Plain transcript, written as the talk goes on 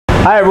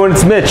Hi everyone,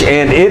 it's Mitch,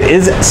 and it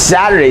is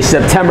Saturday,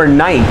 September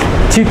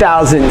 9th,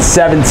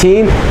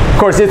 2017. Of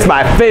course, it's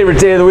my favorite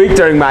day of the week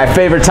during my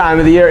favorite time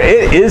of the year.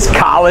 It is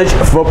College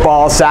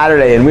Football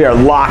Saturday, and we are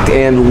locked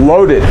and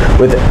loaded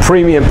with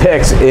premium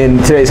picks in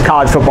today's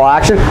college football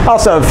action.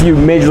 Also a few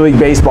Major League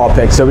Baseball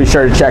picks, so be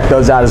sure to check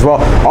those out as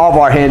well. All of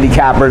our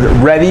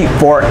handicappers ready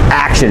for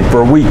action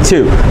for week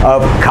 2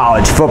 of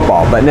college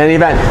football. But in any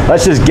event,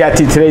 let's just get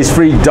to today's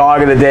free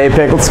dog of the day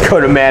pick. Let's go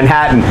to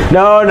Manhattan.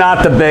 No,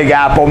 not the Big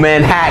Apple,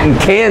 Manhattan,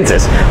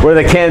 Kansas, where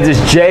the Kansas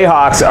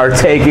Jayhawks are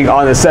taking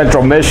on the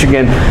Central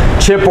Michigan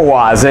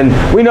Chippewas. And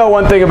we know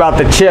one thing about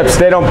the Chips,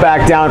 they don't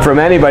back down from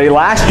anybody.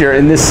 Last year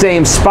in this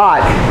same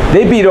spot,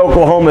 they beat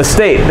Oklahoma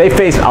State. They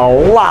faced a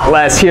lot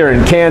less here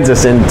in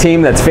Kansas, and a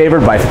team that's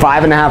favored by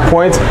 5.5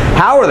 points.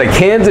 How are the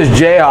Kansas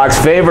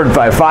Jayhawks favored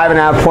by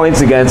 5.5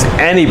 points against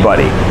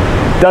anybody?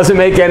 Doesn't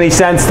make any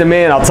sense to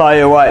me, and I'll tell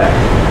you what,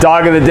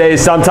 dog of the day,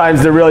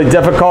 sometimes they're really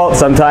difficult,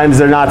 sometimes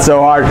they're not so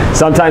hard,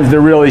 sometimes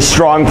they're really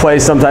strong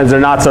plays, sometimes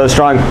they're not so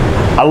strong.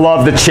 I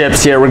love the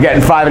Chips here. We're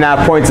getting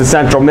 5.5 points at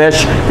Central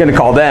Mich. Gonna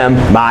call them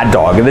my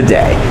dog of the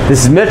day.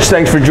 This is Mitch.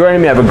 Thanks for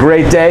joining me. Have a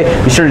great day.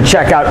 Be sure to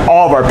check out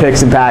all of our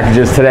picks and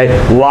packages today.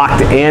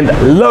 Locked and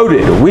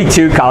loaded. Week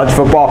 2 college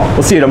football.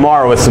 We'll see you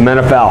tomorrow with some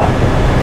NFL.